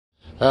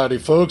Howdy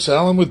folks,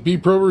 Alan with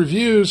BePro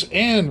Reviews,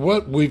 and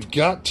what we've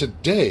got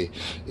today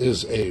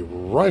is a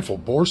rifle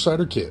bore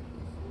sighter kit.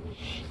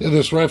 And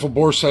this rifle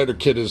bore sighter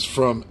kit is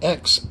from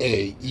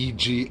XAegis.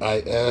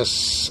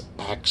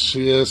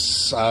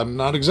 I'm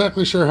not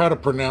exactly sure how to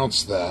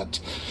pronounce that.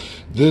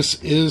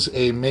 This is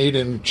a made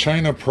in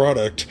China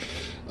product.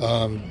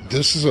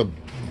 This is a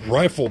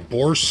rifle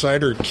bore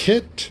sighter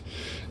kit.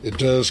 It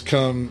does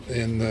come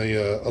in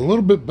a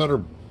little bit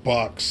better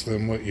box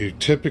than what you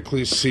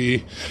typically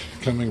see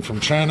coming from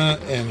China,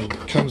 and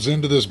it comes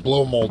into this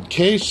blow mold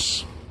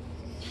case.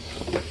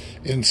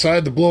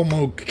 Inside the blow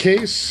mold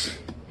case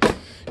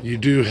you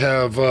do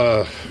have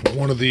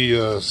one of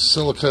the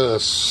silica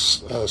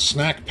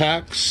snack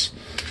packs.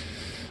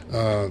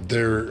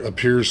 There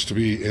appears to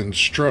be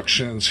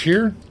instructions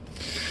here,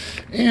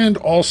 and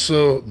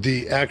also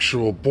the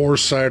actual bore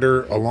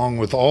sighter along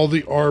with all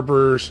the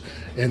arbors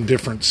in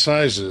different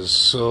sizes.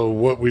 So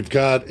what we've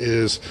got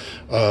is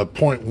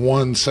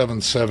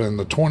 .177,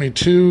 the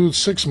 22,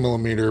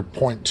 6mm,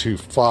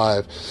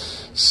 .25,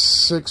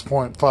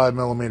 6.5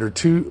 millimeter,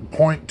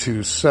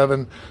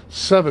 2.27,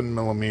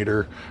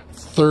 7mm,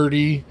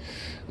 30,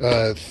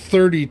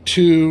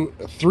 32,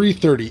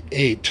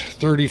 338,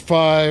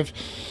 35,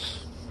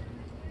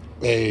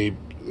 a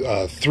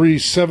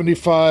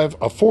 375,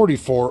 a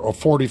 44, a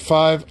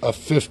 45, a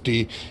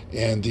 50,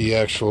 and the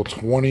actual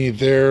 20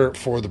 there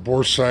for the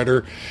bore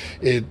sighter.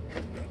 It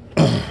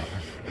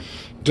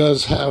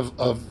does have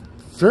a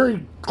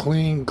very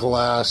clean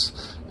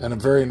glass and a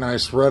very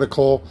nice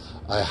reticle.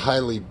 I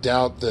highly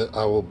doubt that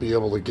I will be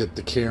able to get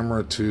the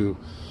camera to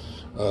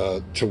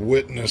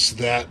witness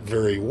that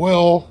very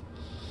well.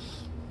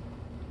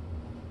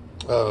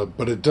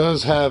 But it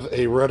does have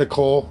a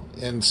reticle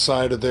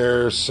inside of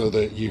there so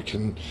that you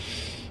can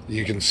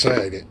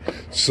sight it.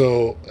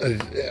 So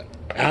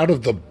out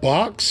of the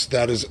box,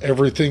 that is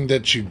everything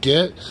that you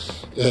get.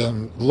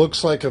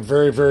 Looks like a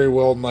very, very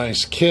well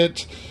nice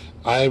kit.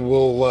 I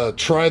will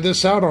try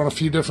this out on a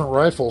few different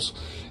rifles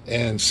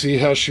and see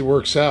how she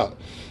works out.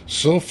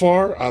 So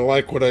far, I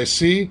like what I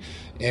see.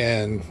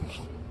 And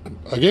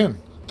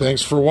again,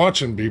 thanks for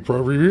watching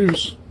BePro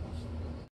Reviews.